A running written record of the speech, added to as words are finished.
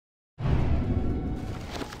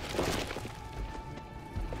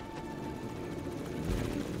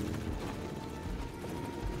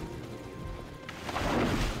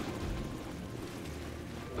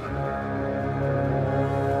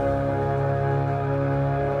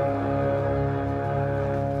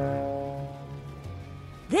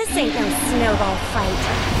This ain't no snowball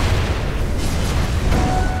fight.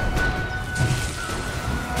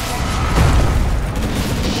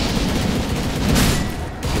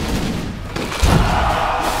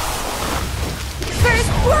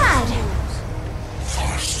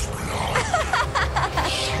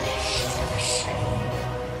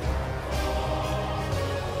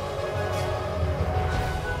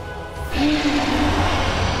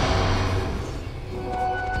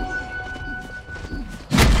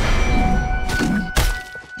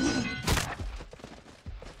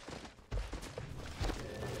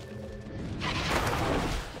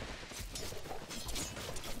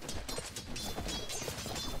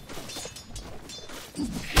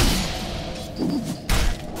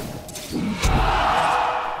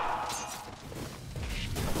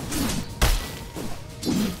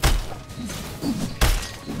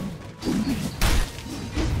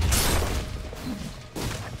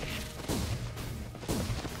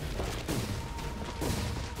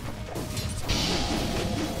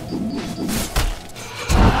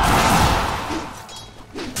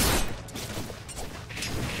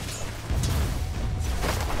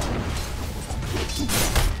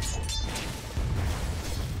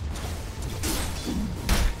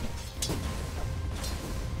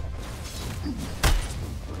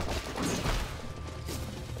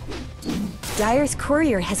 Dire's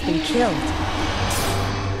courier has been killed.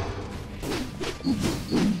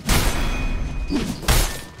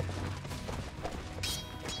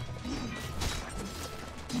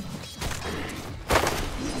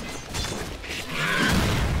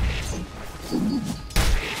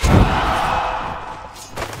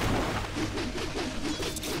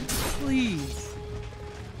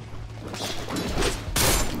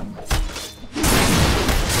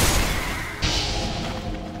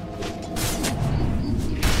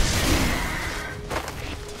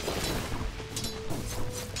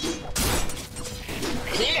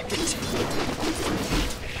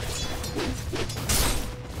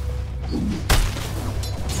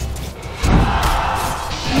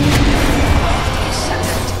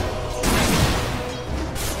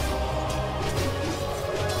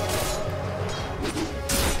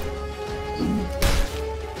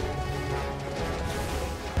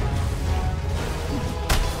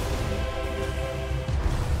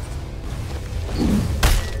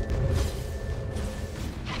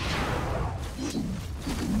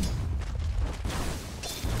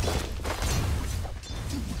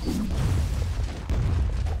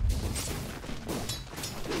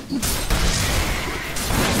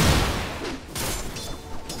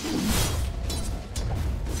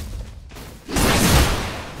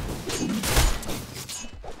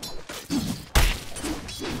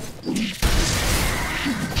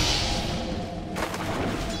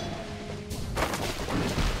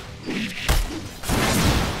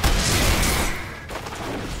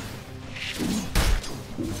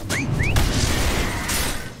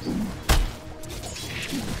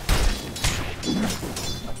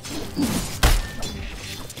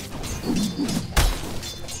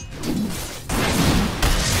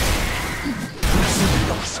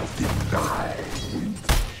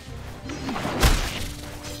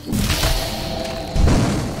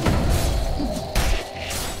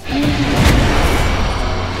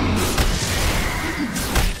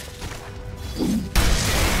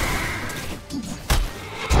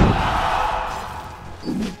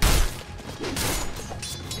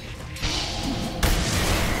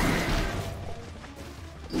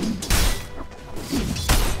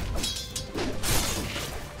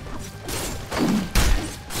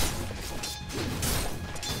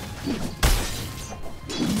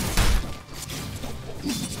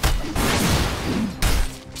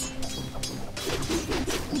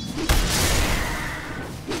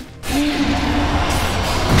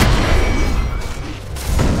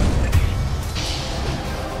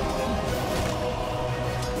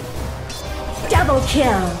 Double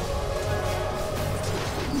kill.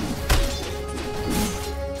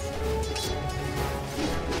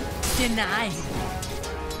 Denied.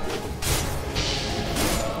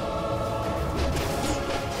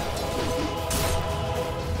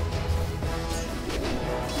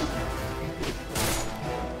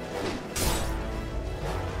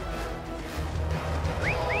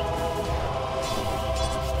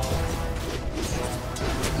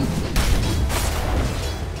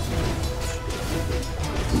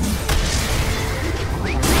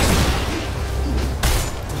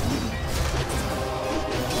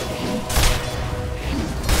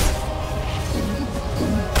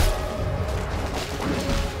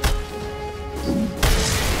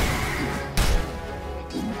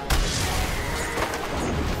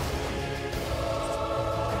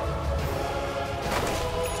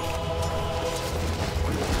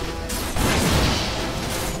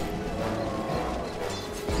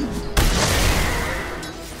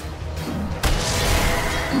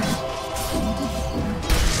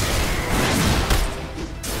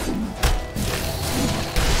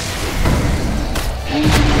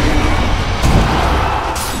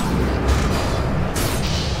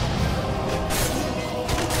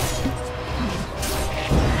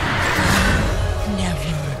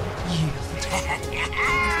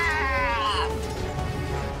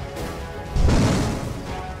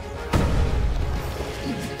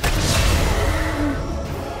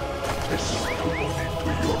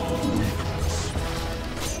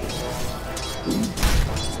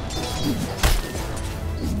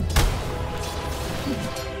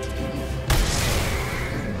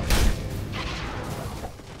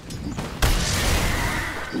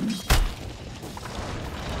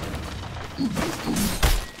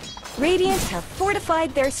 Radiant have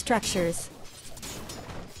fortified their structures.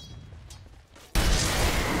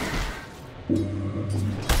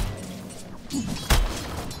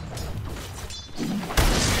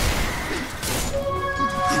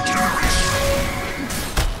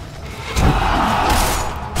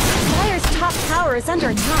 Dire's top tower is under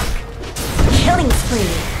attack. Killing spree.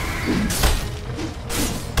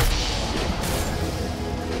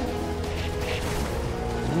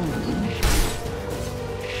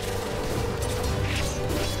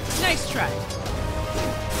 Nice try.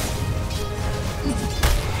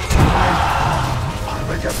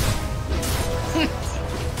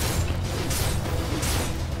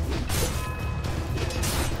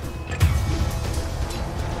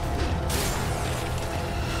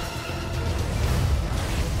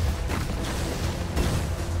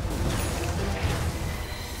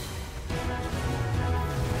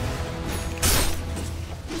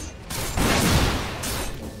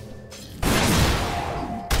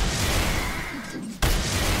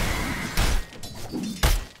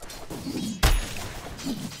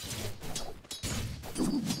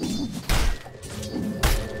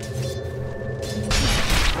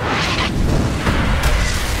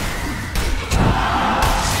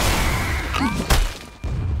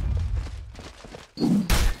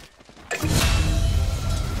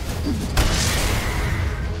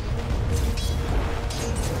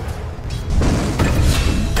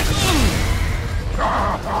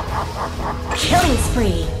 Killing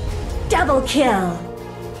spree. Double kill.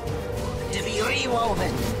 To be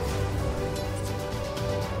rewoven.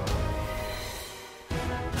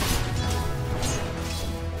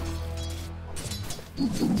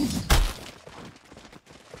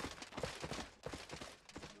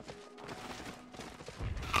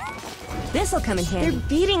 This'll come in handy. They're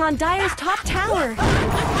beating on Dire's top tower.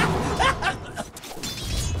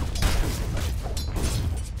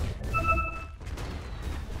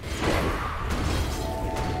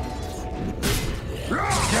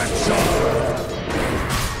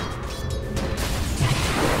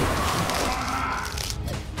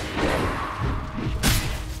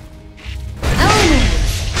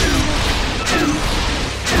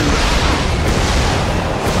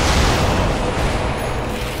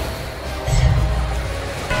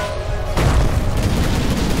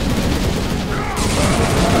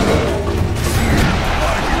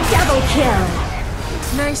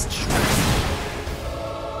 Nice try.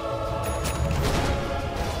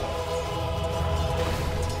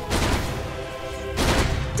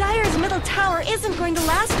 Dire's middle tower isn't going to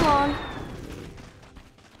last long.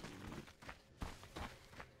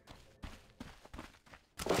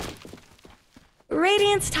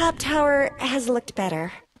 Radiant's top tower has looked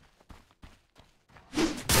better.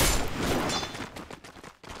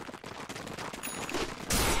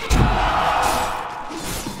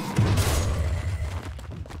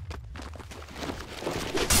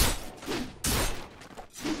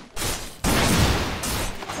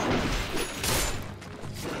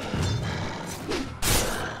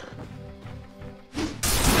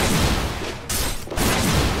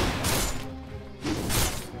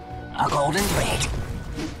 A golden thread.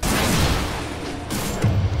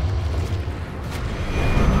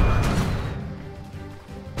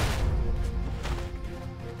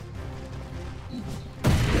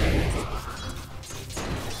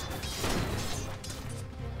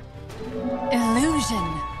 Illusion.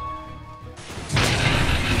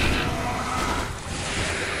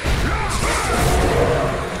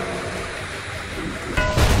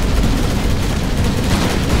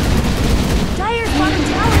 Dire's bottom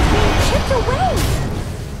tower is being chipped away.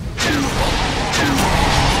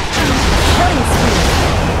 Killing spree.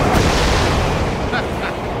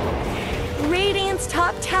 Radiant's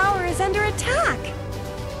top tower is under attack.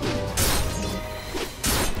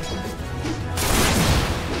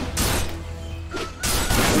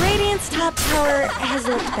 Radiant's top tower has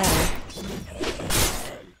looked better.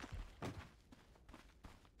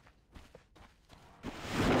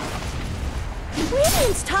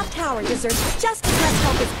 Radiant's top tower deserves just as much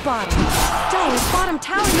help as bottom. Dire's bottom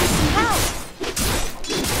tower needs some help.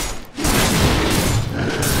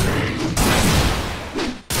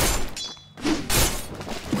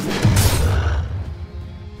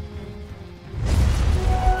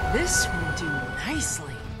 This will do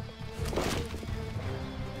nicely.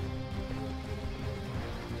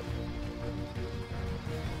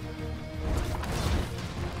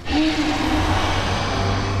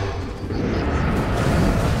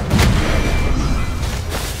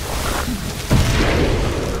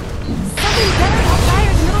 Second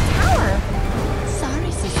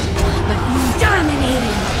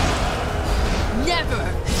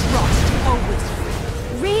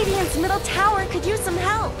middle tower could use some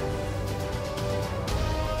help.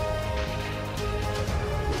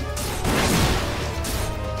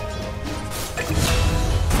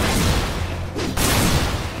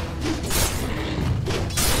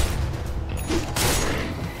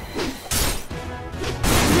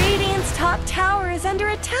 Radiant's top tower is under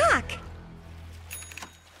attack.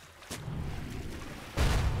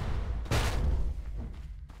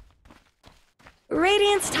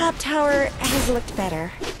 Radiant's top tower has looked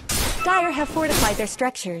better. Dire have fortified their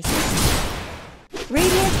structures.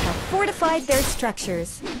 Radiant have fortified their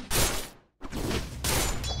structures.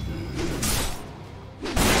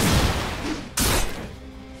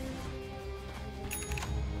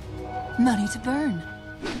 Money to burn.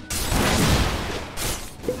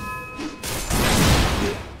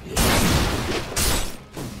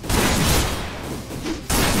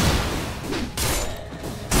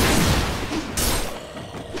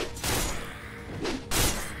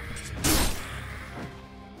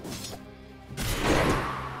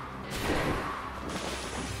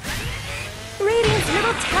 Radiant's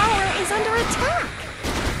middle tower is under attack.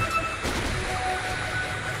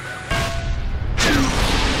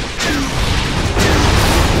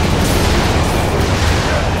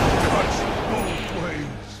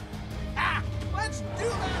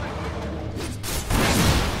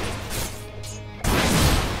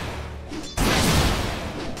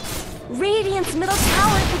 Radiant's middle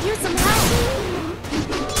tower could use some help.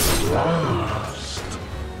 Lost.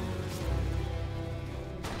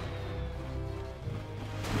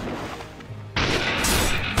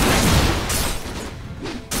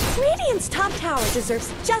 Radiant's top tower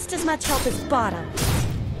deserves just as much help as bottom.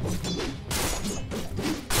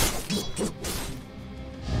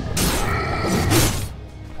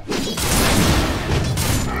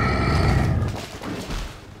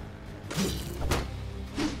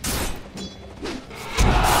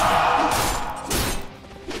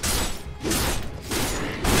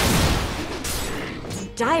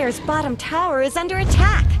 Dire's bottom tower is under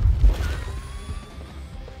attack.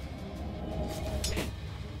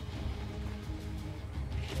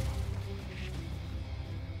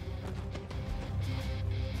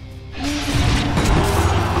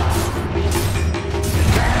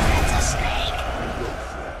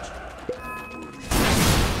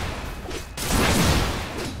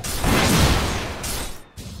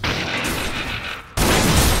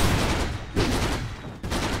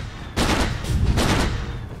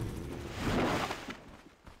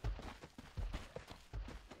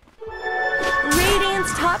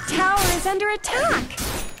 Top tower is under attack.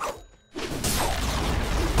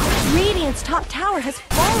 Radiant's top tower has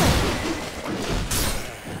fallen.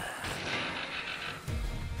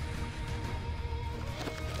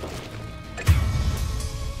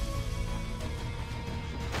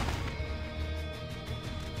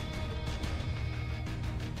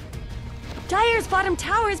 Dire's bottom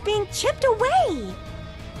tower is being chipped away.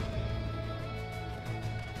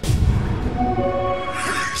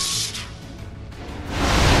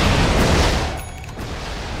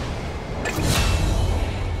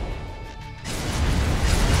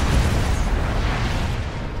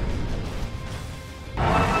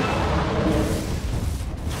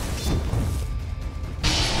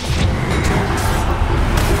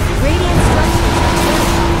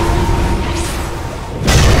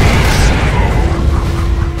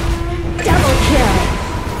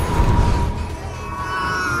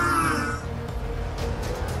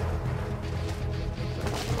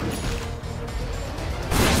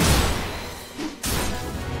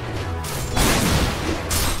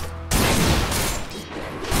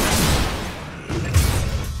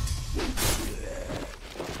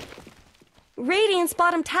 Radiant's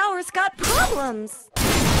bottom tower's got problems.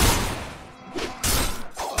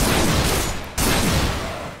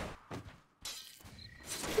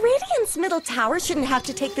 Radiant's middle tower shouldn't have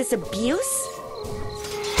to take this abuse.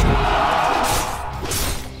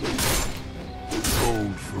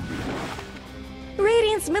 Gold for me.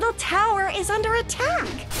 Radiant's middle tower is under attack.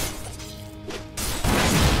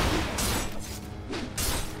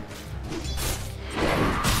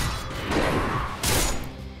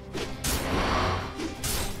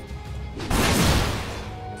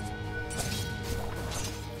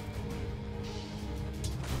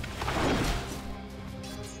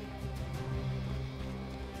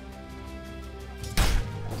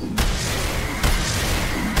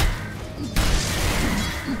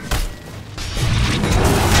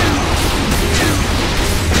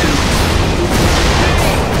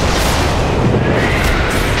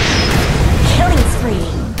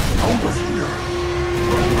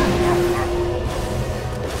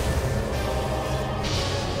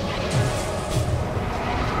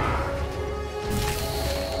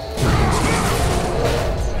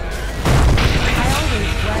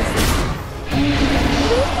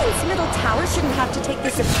 take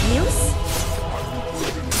this abuse?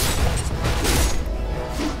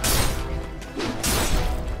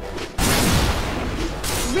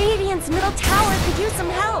 Radiant's middle tower could use some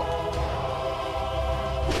help.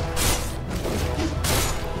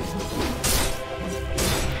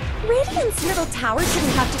 Radiant's middle tower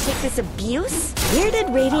shouldn't have to take this abuse. Where did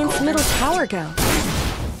Radiant's middle tower go?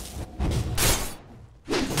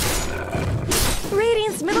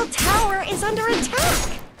 Radiant's middle tower is under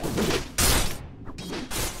attack.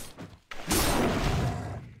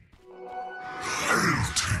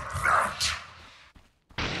 I'll take that.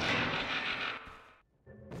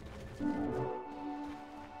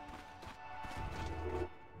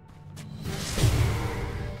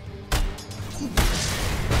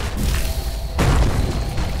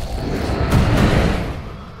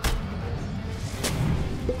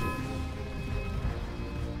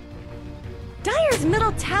 Dire's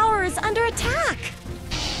middle tower is under attack.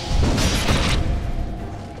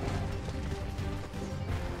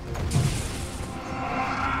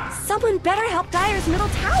 Someone better help Dire's middle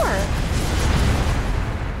tower.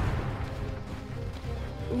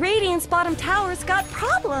 Radiant's bottom tower's got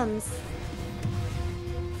problems.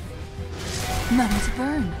 Money to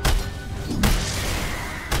burn.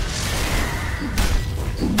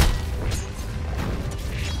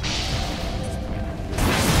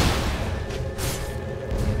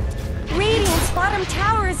 Radiant's bottom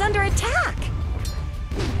tower is under attack.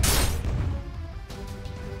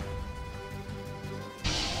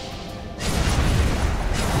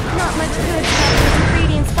 Not much good happening to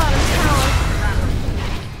Radiant's bottom tower.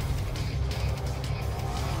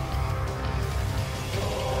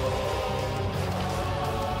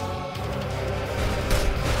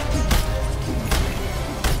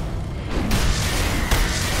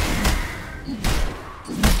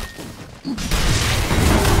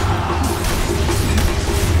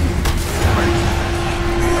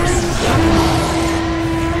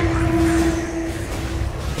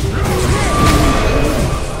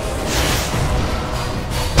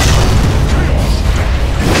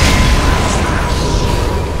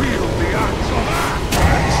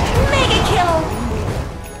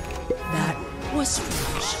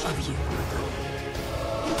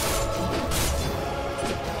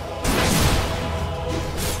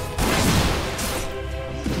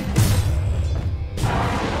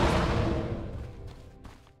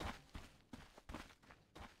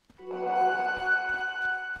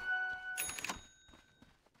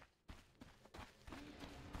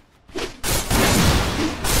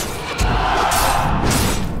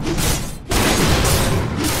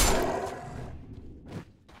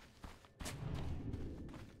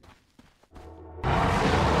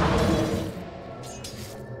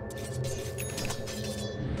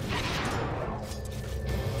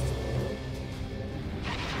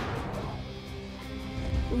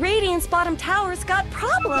 Radiant's bottom tower's got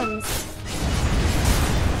problems.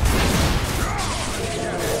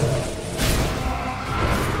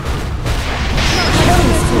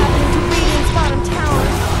 Radiant's bottom tower.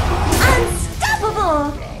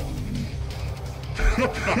 Unstoppable!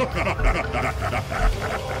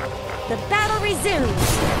 The battle resumes.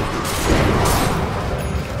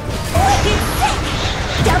 Wicked sick!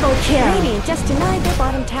 Double kill! Radiant just denied their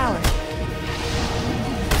bottom tower.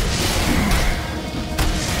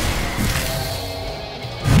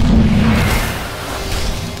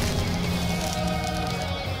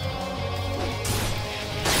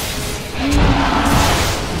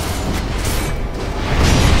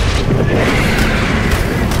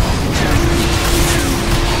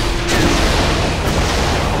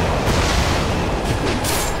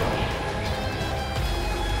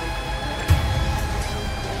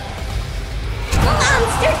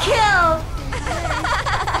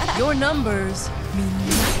 Your numbers mean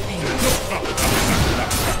nothing.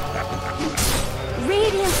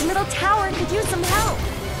 Radiant's middle tower could use some help.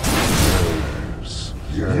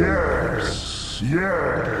 Yes.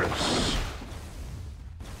 Yes.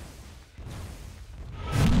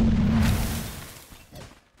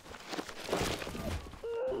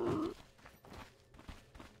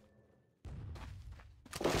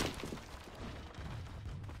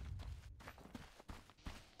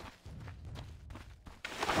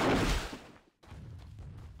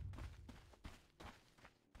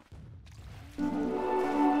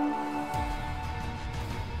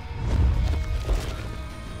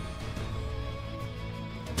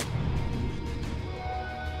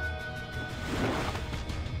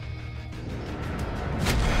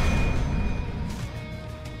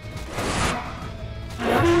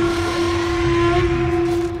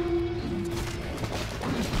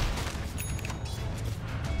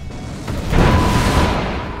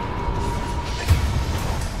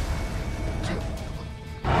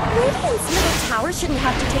 tower shouldn't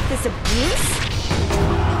have to take this abuse?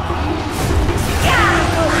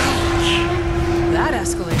 That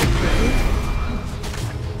escalated quickly.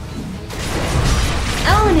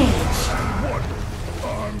 Ownage!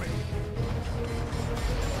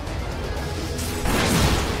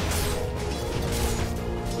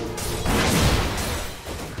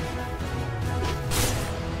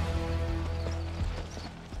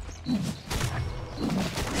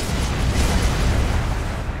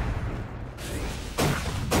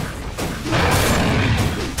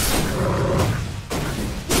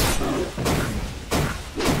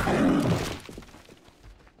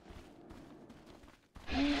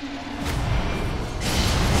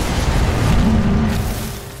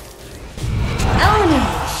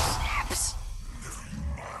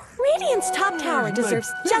 Radiant's top tower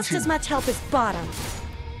deserves just as much help as bottom.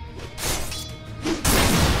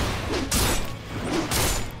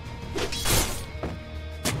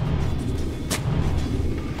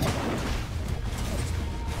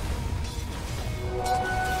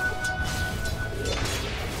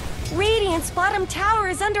 Radiant's bottom tower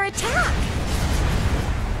is under attack!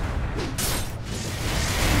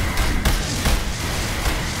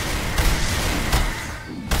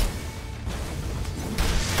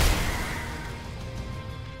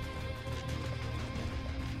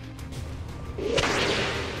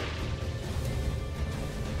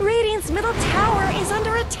 Radiant's middle tower is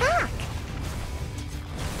under attack!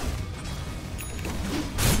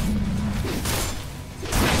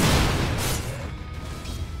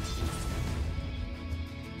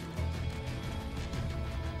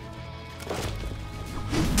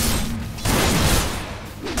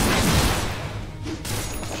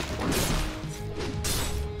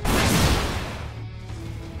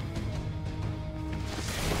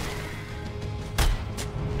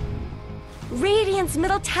 Radiant's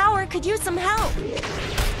middle tower could use some help.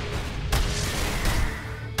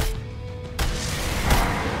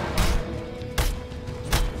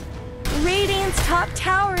 Radiant's top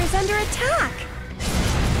tower is under attack.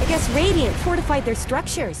 I guess Radiant fortified their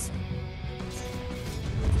structures.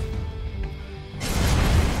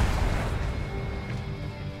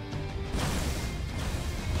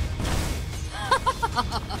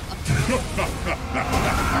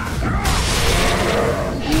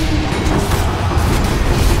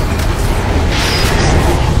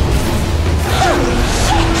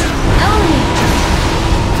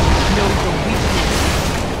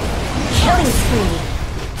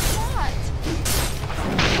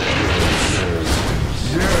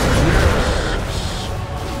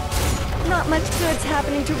 Not much good's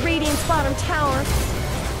happening to Radiant's bottom tower.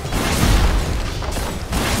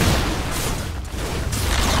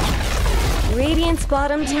 Radiant's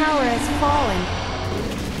bottom tower has fallen.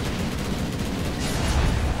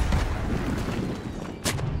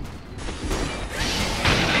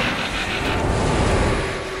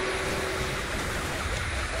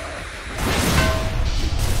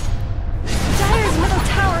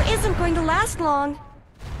 Isn't going to last long.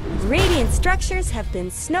 Radiant structures have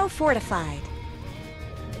been snow fortified.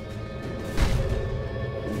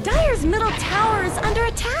 Dire's middle tower is under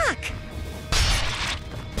attack.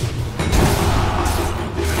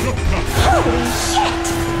 Holy shit!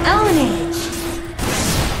 Ownage!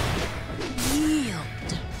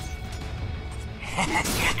 Yield.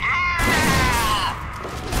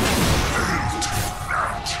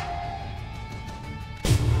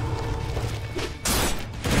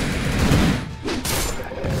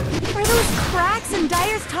 Cracks in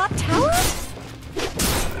Dire's top tower?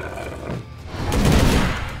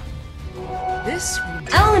 This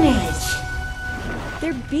Ownage!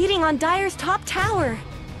 They're beating on Dire's top tower.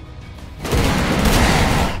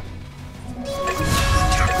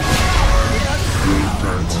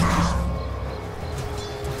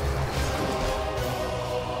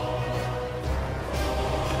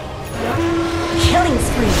 Killing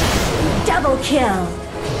spree! Double kill!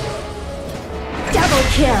 Double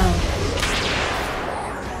kill!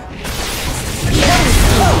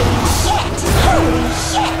 Holy shit! Holy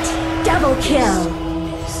shit! Double kill!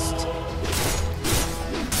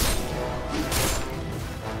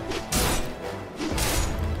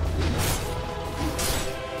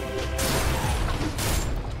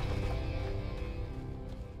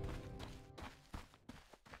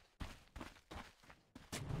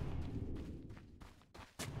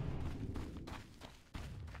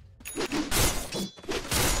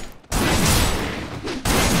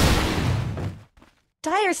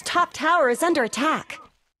 Dire's top tower is under attack.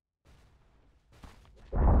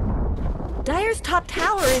 Dire's top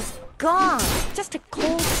tower is gone. Just a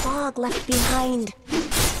cold fog left behind.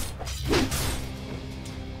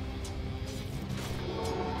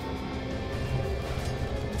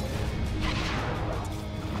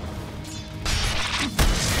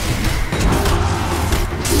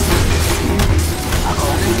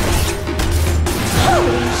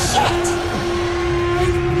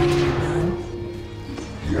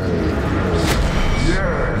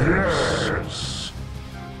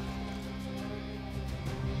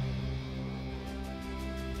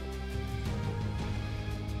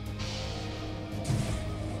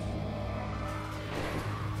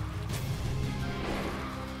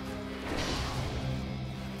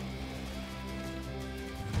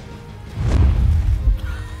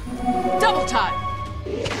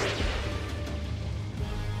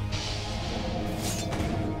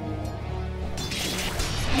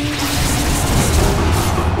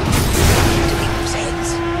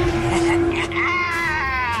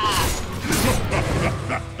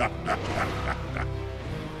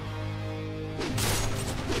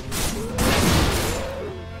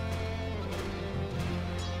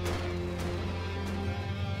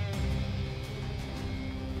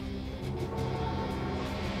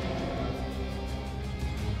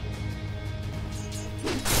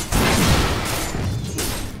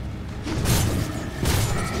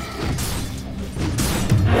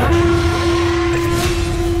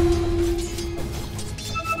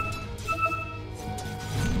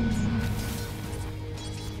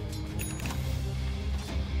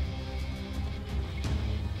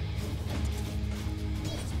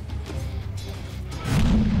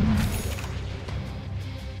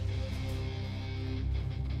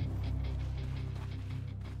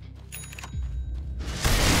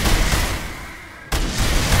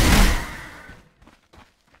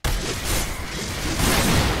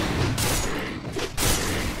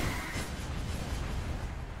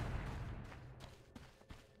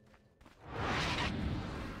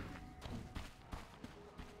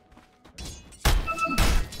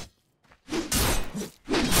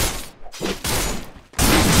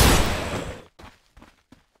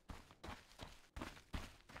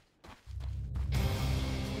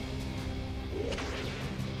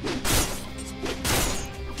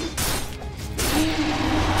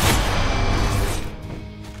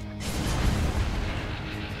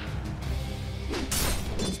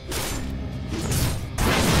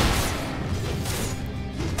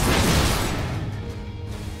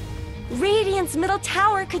 Radiant's middle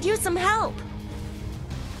tower could use some help.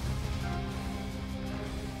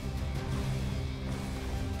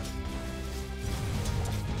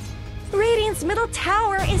 Radiant's middle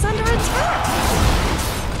tower is under attack.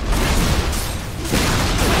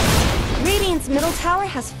 Radiant's middle tower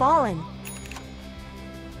has fallen.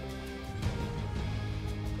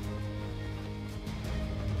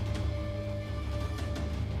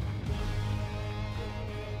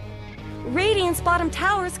 Radiant's bottom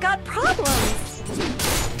tower's got problems.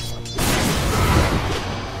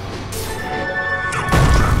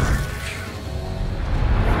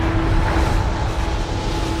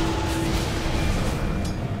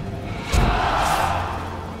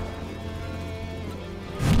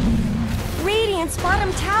 Radiant's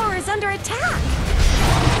bottom tower is under attack.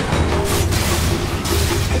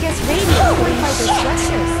 I guess Radiant fortified their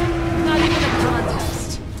structures. Not even a contest.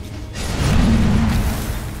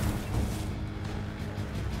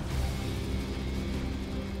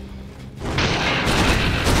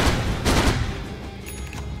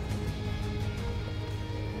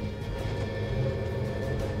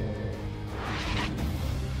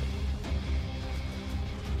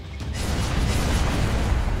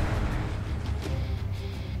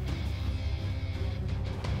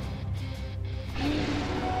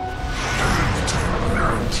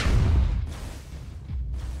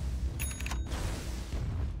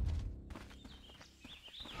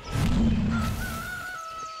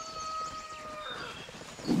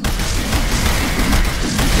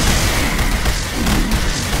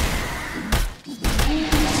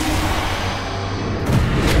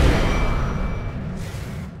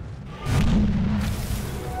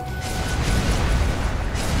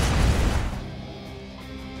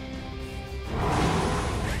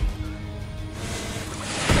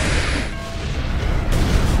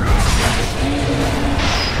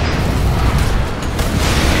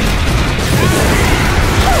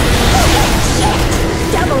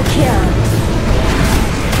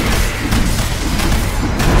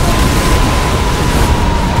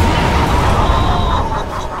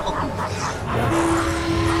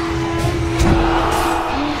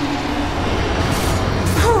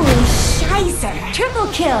 Triple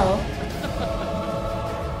kill!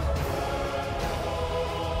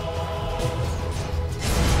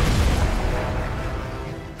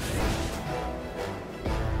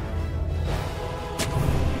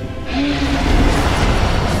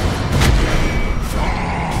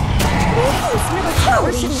 Radiant's middle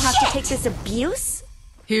tower shouldn't have to take this abuse.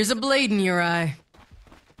 Here's a blade in your eye.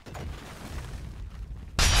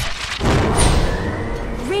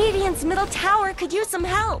 Radiant's middle tower could use some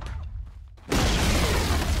help.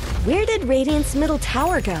 Where did Radiant's middle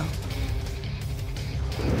tower go?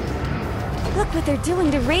 Look what they're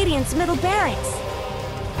doing to Radiant's middle barracks.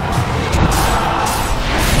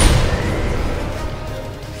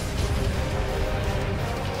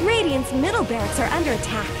 Radiant's middle barracks are under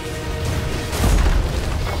attack.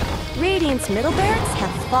 Radiant's middle barracks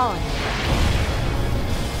have fallen.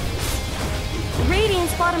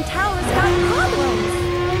 Radiant's bottom tower's got problems.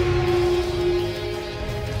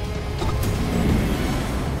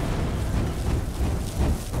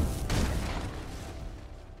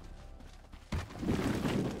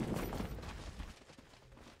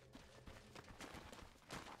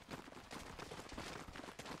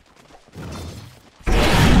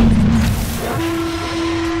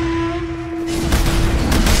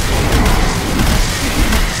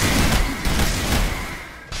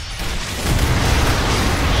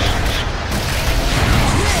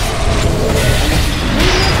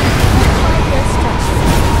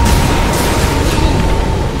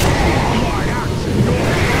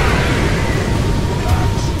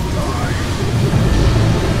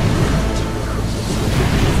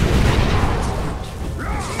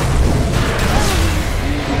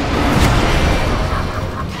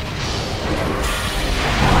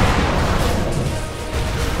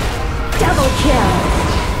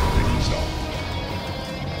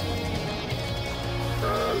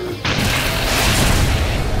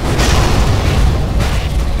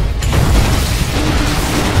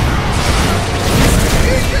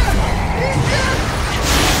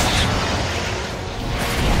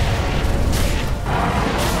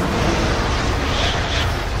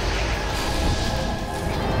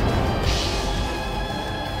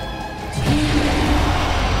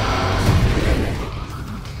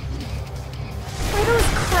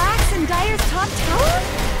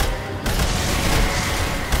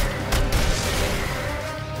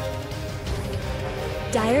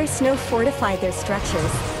 Dire's snow fortified their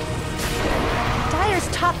structures. Dire's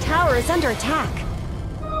top tower is under attack.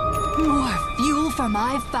 More fuel for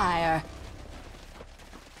my fire.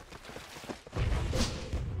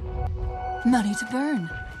 Money to burn.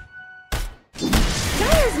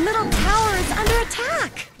 Dire's middle tower is under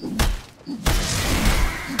attack!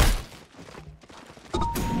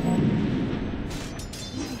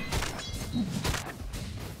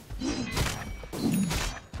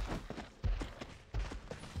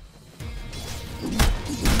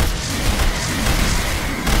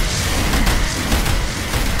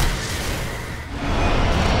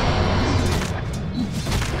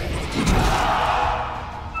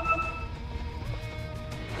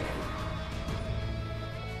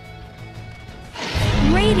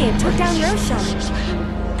 Radiant took down Roshan.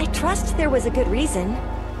 I trust there was a good reason.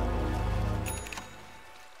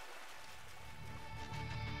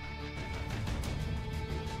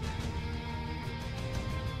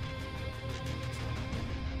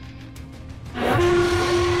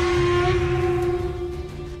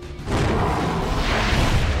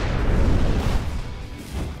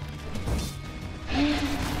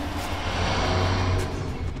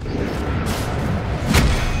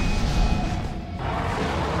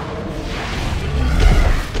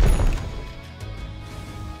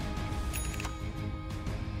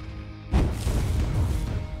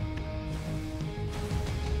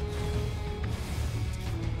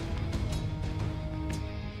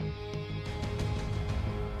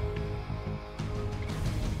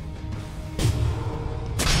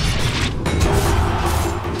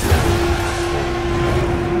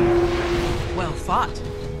 Fought.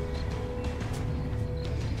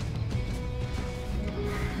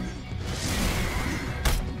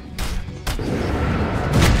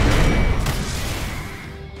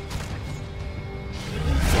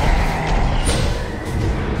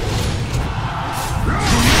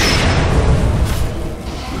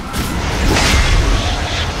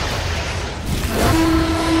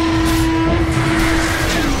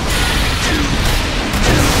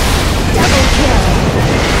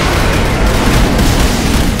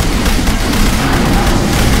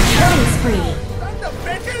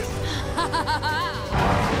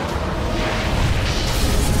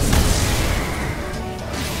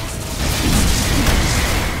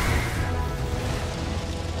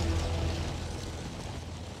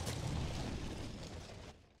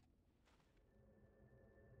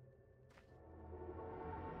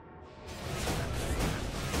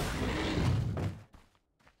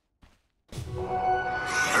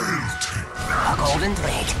 A golden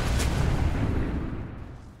thread.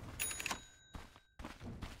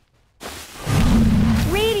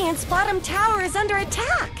 Radiant's bottom tower is under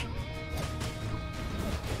attack!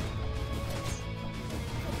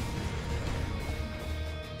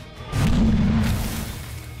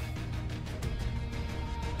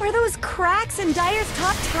 Are those cracks in Dire's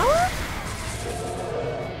top tower?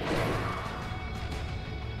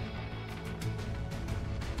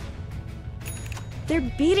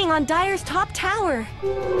 They're beating on Dire's top tower.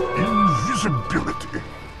 Invisibility.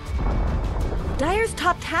 Dire's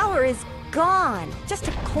top tower is gone. Just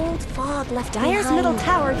a cold fog left behind. Dire's middle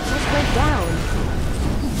tower just went down.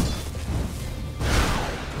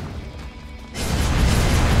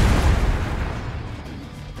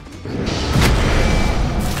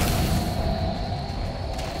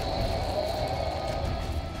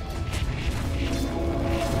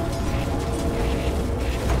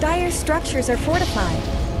 Dire's structures are fortified.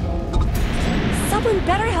 Someone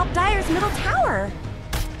better help Dire's middle tower.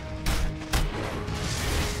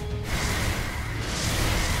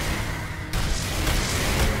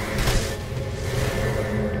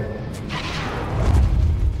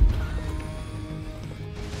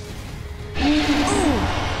 Ooh,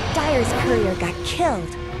 Dire's courier got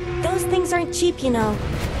killed. Those things aren't cheap, you know.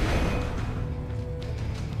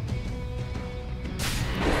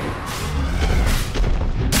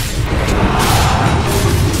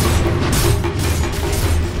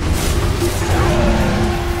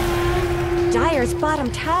 Dire's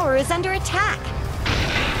bottom tower is under attack.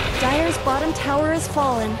 Dire's bottom tower has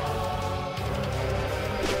fallen.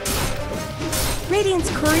 Radiant's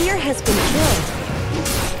courier has been killed.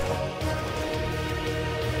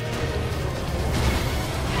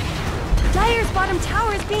 Dire's bottom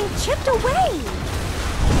tower is being chipped away.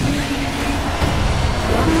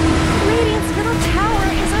 Radiant's middle tower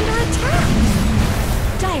is under attack.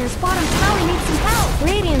 Dire's bottom tower needs some help.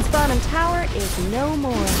 Radiant's bottom tower is no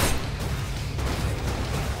more.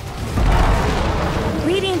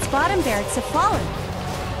 Radiant's bottom barracks have fallen.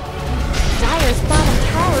 Dire's bottom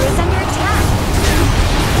tower is under attack.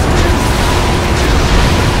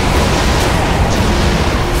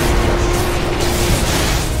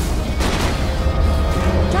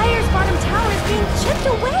 Dire's bottom tower is being chipped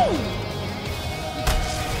away.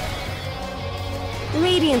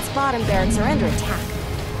 Radiant's bottom barracks are under attack.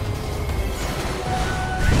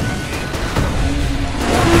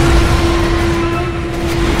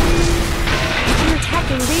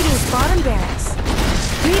 attacking Radiant's bottom barracks.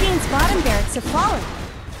 Radiant's bottom barracks have fallen.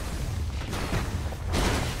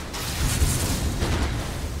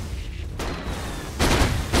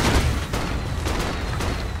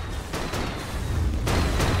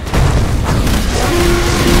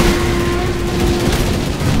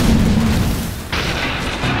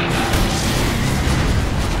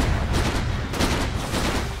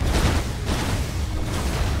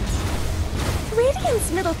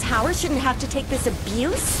 Radiant's middle tower shouldn't have to take this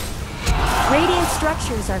abuse. Radiant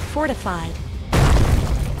structures are fortified.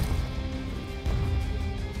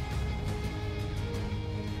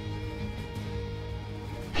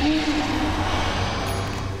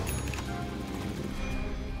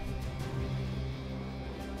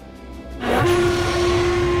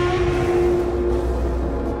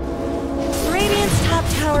 Radiant's top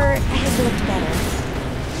tower has looked better.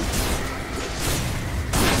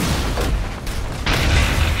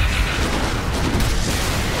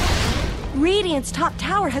 Radiant's top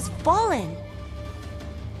tower has fallen!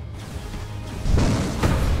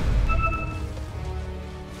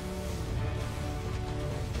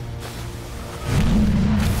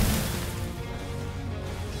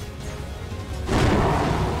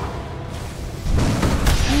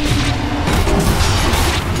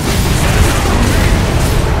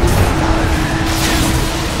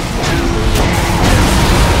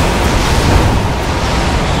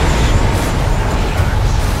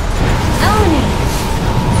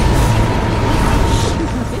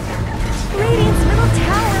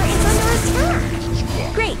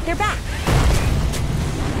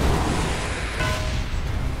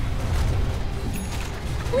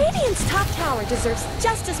 Radiant's top tower deserves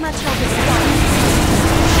just as much help as Spartan.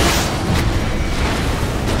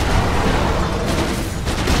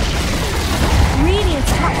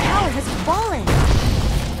 Radiant's top tower has fallen.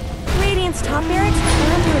 Radiant's top barracks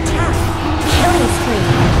are under attack. Killing spree.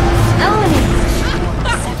 Own it.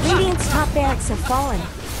 Radiant's top barracks have fallen.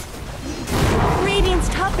 Radiant's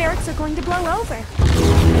top barracks are going to blow over.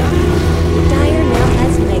 Dire now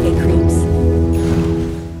has mega creeps.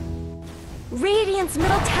 Radiant's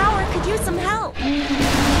middle tower could use some help.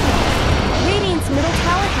 Radiant's middle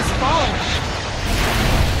tower has fallen.